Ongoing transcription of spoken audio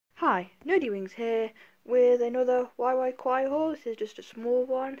Hi, Nerdy Wings here with another kawaii haul. This is just a small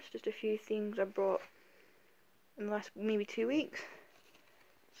one. It's just a few things I brought in the last maybe 2 weeks.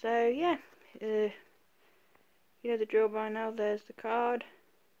 So yeah, you know the drill by now. There's the card.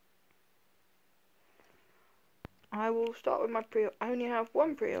 I will start with my pre-order. I only have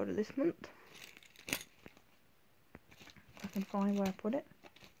one pre-order this month. I can find where I put it.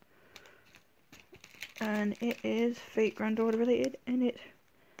 And it is Fate Grand Order related, and it's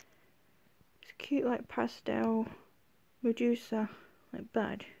cute like pastel Medusa like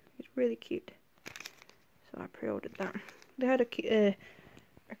badge. It's really cute. So I pre-ordered that. They had a cute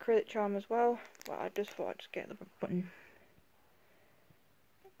acrylic charm as well, but I just thought I'd just get the button.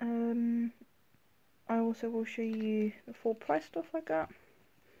 I also will show you the full price stuff I got.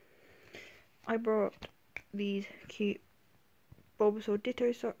 I brought these cute Bulbasaur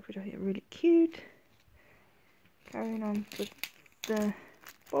Ditto socks, which I think are really cute. Carrying on with the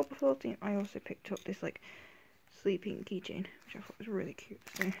Bulbasaur theme, I also picked up this like sleeping keychain, which I thought was really cute.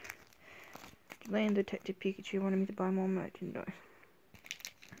 So, Lane Detective Pikachu wanted me to buy more merchandise.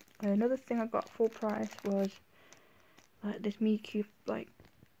 Another thing I got full price was this Mewtwo like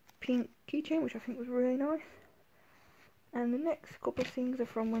pink keychain, which I think was really nice. And the next couple of things are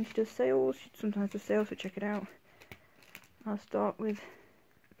from when she does sales. She sometimes does sales, so check it out. I'll start with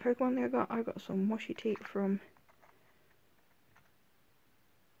the Pokemon thing I got. I got some washi tape from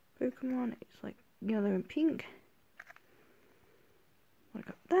Pokemon. It's like yellow and pink. I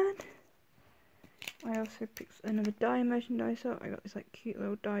got that. I also picked another dye merchandise up. I got this like cute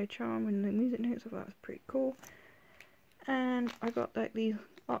little dye charm and the music notes. I thought that was pretty cool. And I got like these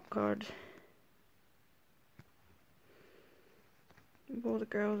art cards with all the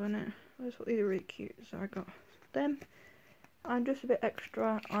girls on it. I just thought these are really cute, so I got them. And just a bit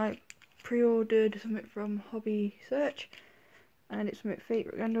extra, I pre-ordered something from Hobby Search, and it's something Fate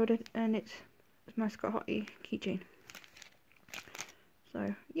Grand ordered, and it's Mascot Hottie keychain.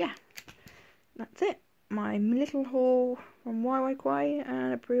 So yeah, that's it. My little haul from kawaii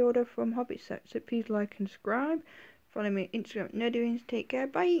and a pre-order from Hobby Search. So please like and subscribe. Follow me on Instagram at Nerdy Wings. Take care,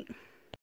 bye.